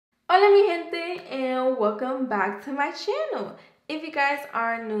Hola mi gente and welcome back to my channel. If you guys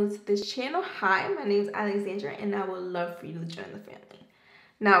are new to this channel, hi, my name is Alexandra and I would love for you to join the family.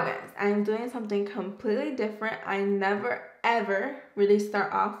 Now guys, I'm doing something completely different. I never ever really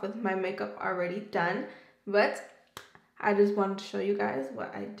start off with my makeup already done, but I just wanted to show you guys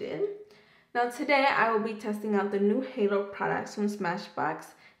what I did. Now today I will be testing out the new Halo products from Smashbox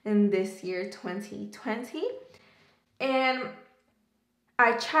in this year 2020. And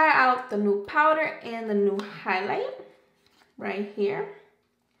I try out the new powder and the new highlight right here.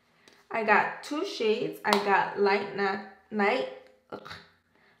 I got two shades. I got light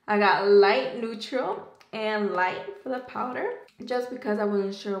neutral and light for the powder, just because I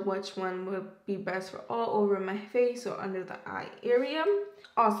wasn't sure which one would be best for all over my face or under the eye area.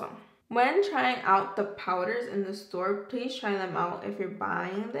 Also, when trying out the powders in the store, please try them out if you're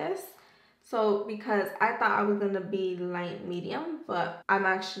buying this. So because I thought I was going to be light medium, but I'm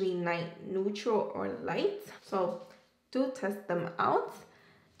actually light neutral or light. So do test them out.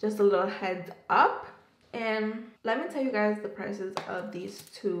 Just a little heads up. And let me tell you guys the prices of these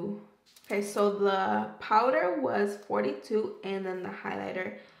two. Okay, so the powder was $42 and then the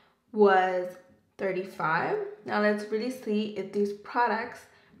highlighter was $35. Now let's really see if these products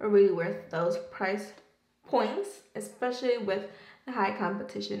are really worth those price points, especially with the high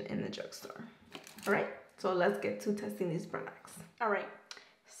competition in the drugstore. All right, so let's get to testing these products. All right,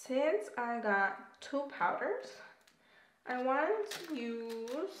 since I got two powders, I want to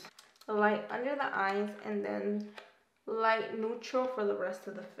use the light under the eyes and then light neutral for the rest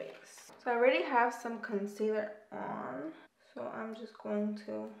of the face. So I already have some concealer on, so I'm just going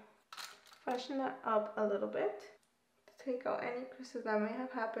to freshen that up a little bit to take out any creases that may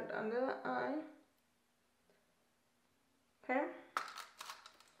have happened under the eye. Okay.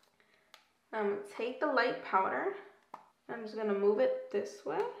 I'm going to take the light powder. I'm just going to move it this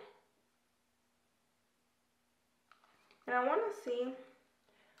way. And I want to see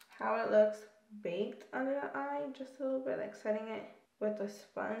how it looks baked under the eye. Just a little bit, like setting it with a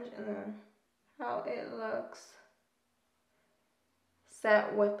sponge, and then how it looks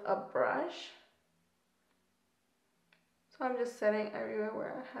set with a brush. So I'm just setting everywhere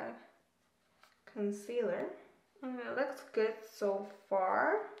where I have concealer. And it looks good so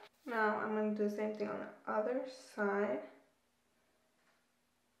far. Now I'm going to do the same thing on the other side.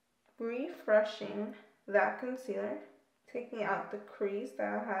 Refreshing that concealer. Taking out the crease that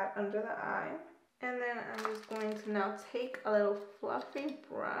I had under the eye. And then I'm just going to now take a little fluffy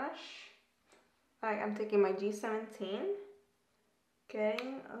brush. Like I'm taking my G17.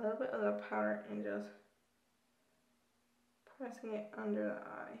 Getting a little bit of the powder and just pressing it under the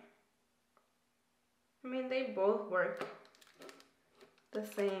eye. I mean, they both work the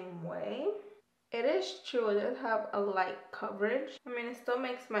same way. It is true, it does have a light coverage. I mean, it still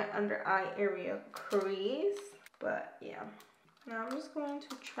makes my under eye area crease, but yeah. Now I'm just going to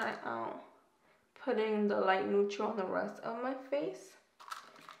try out putting the light neutral on the rest of my face.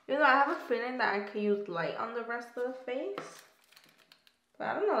 Even though I have a feeling that I could use light on the rest of the face. But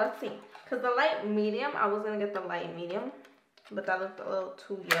I don't know, let's see. Because the light medium, I was going to get the light medium, but that looked a little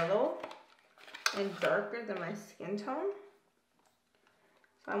too yellow and darker than my skin tone.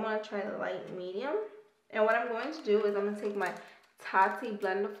 So I'm going to try the light medium. And what I'm going to do is I'm going to take my Tati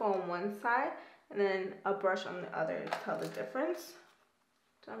Blender on one side and then a brush on the other to tell the difference.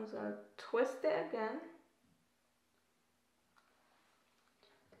 So I'm just going to twist it again.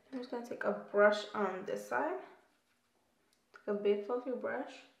 I'm just going to take a brush on this side. Take a big fluffy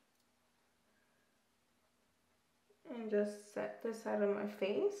brush. And just set this side of my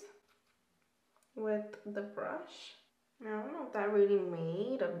face with the brush. Now, I don't know if that really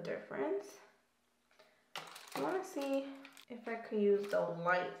made a difference. I want to see if I could use the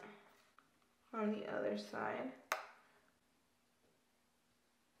light on the other side.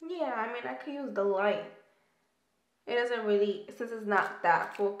 Yeah, I mean, I could use the light. It doesn't really, since it's not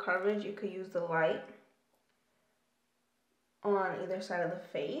that full coverage, you could use the light on either side of the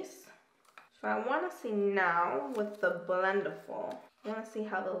face. So I want to see now with the Blenderful. I want to see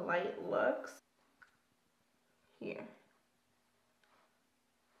how the light looks. Here.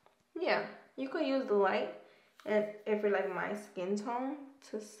 Yeah, you could use the light, and if you're like my skin tone,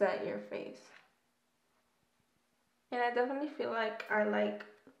 to set your face. And I definitely feel like I like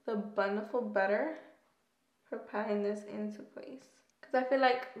the Blenderful better for patting this into place. Because I feel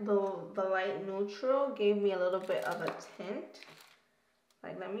like the light neutral gave me a little bit of a tint.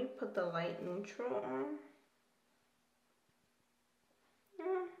 Like, let me put the light neutral on.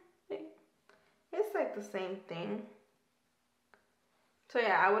 Yeah, it's like the same thing. So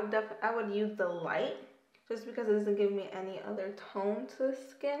yeah, I would use the light just because it doesn't give me any other tone to the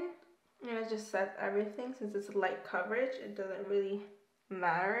skin. And it just sets everything. Since it's light coverage, it doesn't really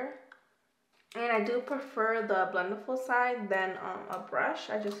matter. And I do prefer the blendable side than a brush.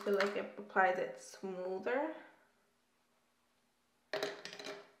 I just feel like it applies it smoother.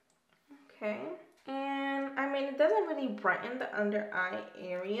 Okay. And I mean, it doesn't really brighten the under eye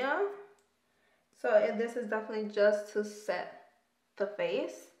area. So this is definitely just to set the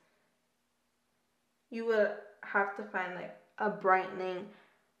face. You would have to find like a brightening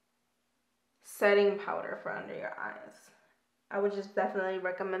setting powder for under your eyes. I would just definitely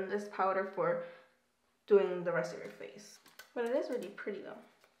recommend this powder for doing the rest of your face. But it is really pretty though.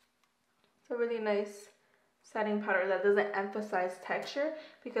 It's a really nice setting powder that doesn't emphasize texture,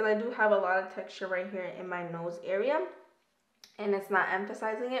 because I do have a lot of texture right here in my nose area and it's not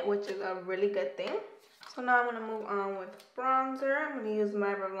emphasizing it, which is a really good thing. So now I'm going to move on with bronzer. I'm going to use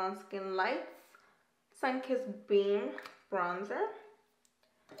my Revlon Skin Lights Sunkissed Beam bronzer.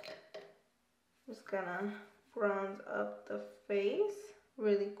 Just gonna bronze up the face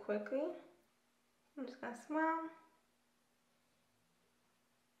really quickly. I'm just gonna smile.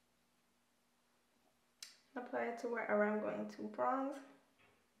 Apply it to wherever I'm going to bronze.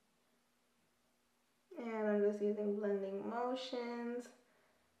 And I'm just using blending motions.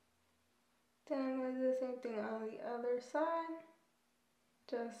 Then I'm gonna do the same thing on the other side.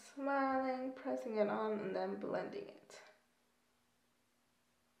 Just smiling, pressing it on, and then blending it.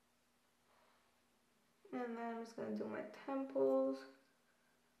 And then I'm just going to do my temples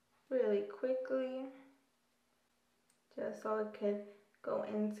really quickly, just so it can go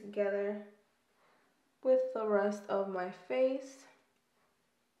in together with the rest of my face.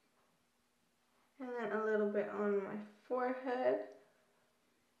 And then a little bit on my forehead,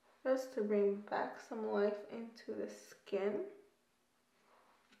 just to bring back some life into the skin.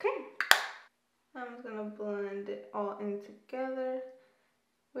 Okay, I'm just going to blend it all in together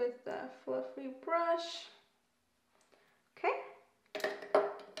with that fluffy brush. Okay,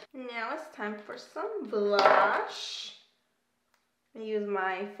 now it's time for some blush. I use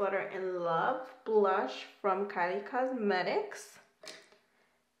my Flutter in Love blush from Kylie Cosmetics.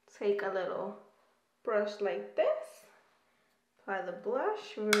 Take a little brush like this, apply the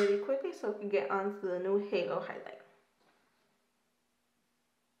blush really quickly so we can get onto the new Halo highlight.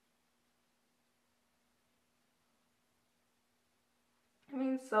 I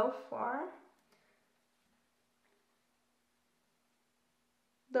mean, so far,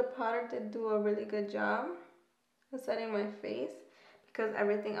 the powder did do a really good job of setting my face, because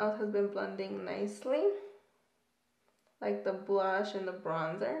everything else has been blending nicely, like the blush and the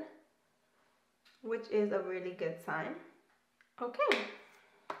bronzer, which is a really good sign. Okay,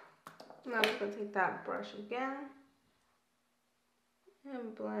 now I'm just going to take that brush again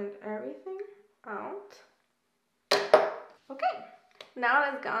and blend everything out. Okay, now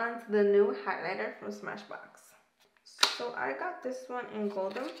let's get on to the new highlighter from Smashbox. So I got this one in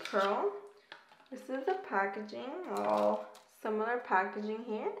Golden Pearl. This is the packaging, all similar packaging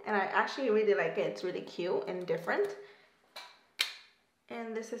here, and I actually really like it. It's really cute and different.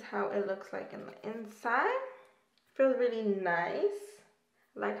 And this is how it looks like in the inside. Feels really nice.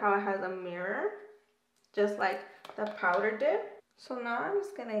 I like how it has a mirror, just like the powder did. So now I'm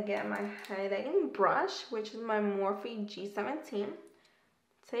just gonna get my highlighting brush, which is my Morphe G17.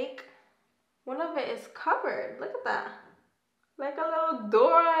 Take, one of it is covered. Look at that. Like a little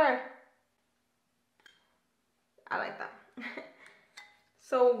door. I like that.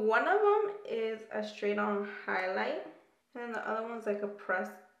 So one of them is a straight on highlight, and the other one's like a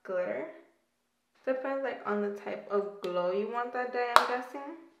pressed glitter. Depends like on the type of glow you want that day, I'm guessing.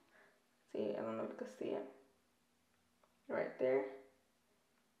 See, I don't know if you can see it. Right there.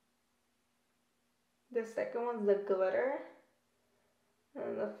 The second one's the glitter.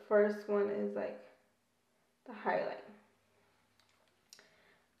 And the first one is like the highlight.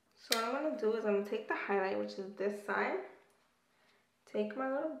 So what I'm going to do is I'm going to take the highlight, which is this side. Take my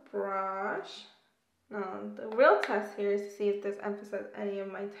little brush. Now, the real test here is to see if this emphasizes any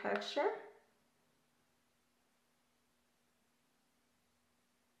of my texture.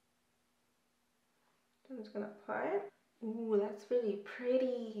 I'm just going to apply it. Ooh, that's really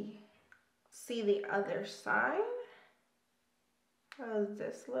pretty. See the other side? How does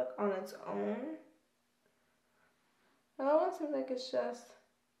this look on its own? That one seems like it's just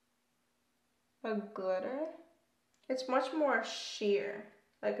a glitter. It's much more sheer.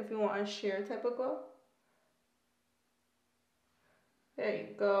 Like if you want a sheer type of glow. There you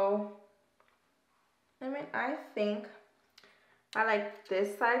go. I mean, I think I like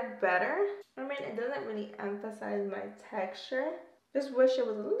this side better. I mean, it doesn't really emphasize my texture. Just wish it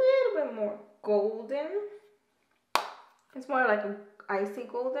was a little bit more golden. It's more like an icy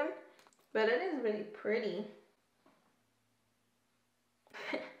golden, but it is really pretty.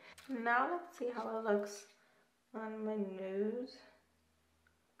 Now let's see how it looks on my nose.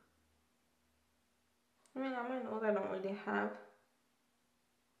 I mean, on my nose I don't really have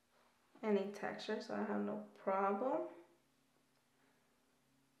any texture, so I have no problem.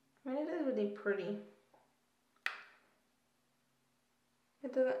 I mean, it is really pretty.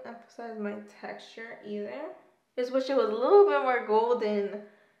 It doesn't emphasize my texture either. Just wish it was a little bit more golden,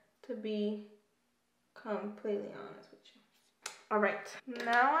 to be completely honest with you. Alright,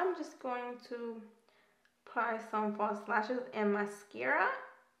 now I'm just going to apply some false lashes and mascara.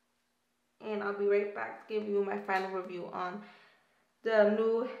 And I'll be right back to give you my final review on the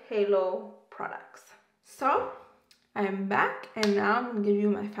new Halo products. So, I'm back and now I'm going to give you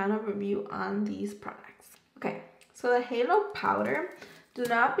my final review on these products. Okay, so the Halo powder, do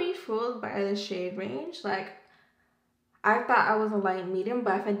not be fooled by the shade range. Like, I thought I was a light medium,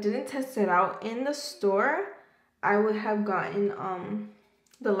 but if I didn't test it out in the store, I would have gotten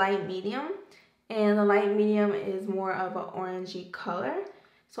the light medium. And the light medium is more of an orangey color.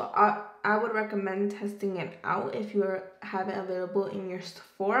 So I would recommend testing it out if you have it available in your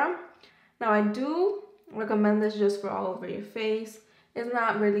Sephora. Now I do recommend this just for all over your face. It's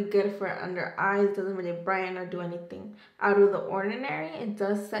not really good for under eyes. It doesn't really brighten or do anything out of the ordinary. It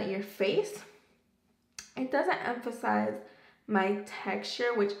does set your face. It doesn't emphasize my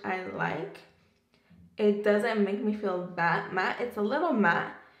texture, which I like. It doesn't make me feel that matte. It's a little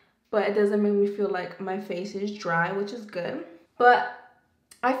matte, but it doesn't make me feel like my face is dry, which is good. But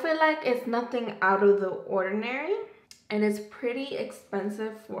I feel like it's nothing out of the ordinary, and it's pretty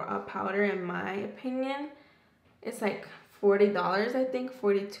expensive for a powder in my opinion. It's like $40, I think,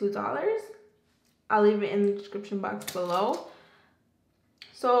 $42. I'll leave it in the description box below.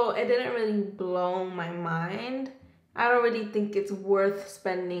 So it didn't really blow my mind. I don't really think it's worth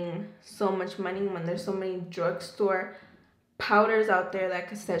spending so much money when there's so many drugstore powders out there that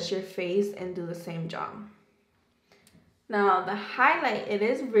could set your face and do the same job. Now the highlight, it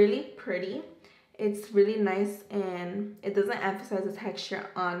is really pretty. It's really nice and it doesn't emphasize the texture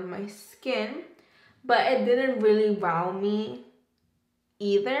on my skin, but it didn't really wow me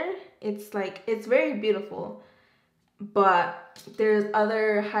either. It's like, it's very beautiful, but there's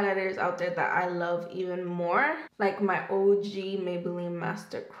other highlighters out there that I love even more, like my OG Maybelline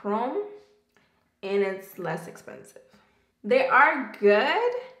Master Chrome, and it's less expensive. They are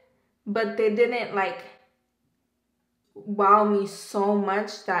good, but they didn't like wow me so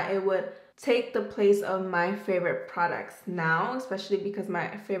much that it would take the place of my favorite products now, especially because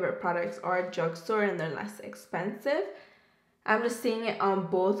my favorite products are drugstore and they're less expensive. I'm just seeing it on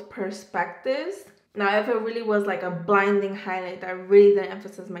both perspectives. Now, if it really was like a blinding highlight that really didn't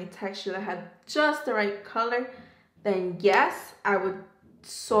emphasize my texture, that had just the right color, then yes, I would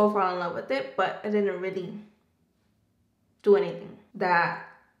so fall in love with it, but it didn't really do anything that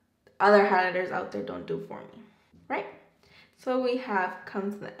other highlighters out there don't do for me, right? So we have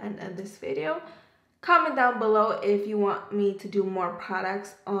come to the end of this video. Comment down below if you want me to do more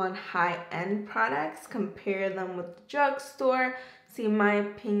products on high-end products, compare them with the drugstore, see my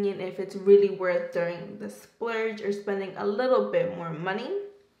opinion if it's really worth during the splurge or spending a little bit more money.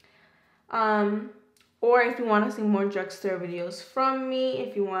 Or if you want to see more drugstore videos from me,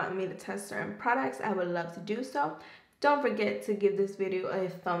 if you want me to test certain products, I would love to do so. Don't forget to give this video a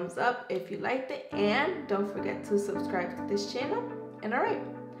thumbs up if you liked it, and don't forget to subscribe to this channel. And alright,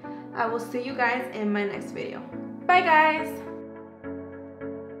 I will see you guys in my next video. Bye guys!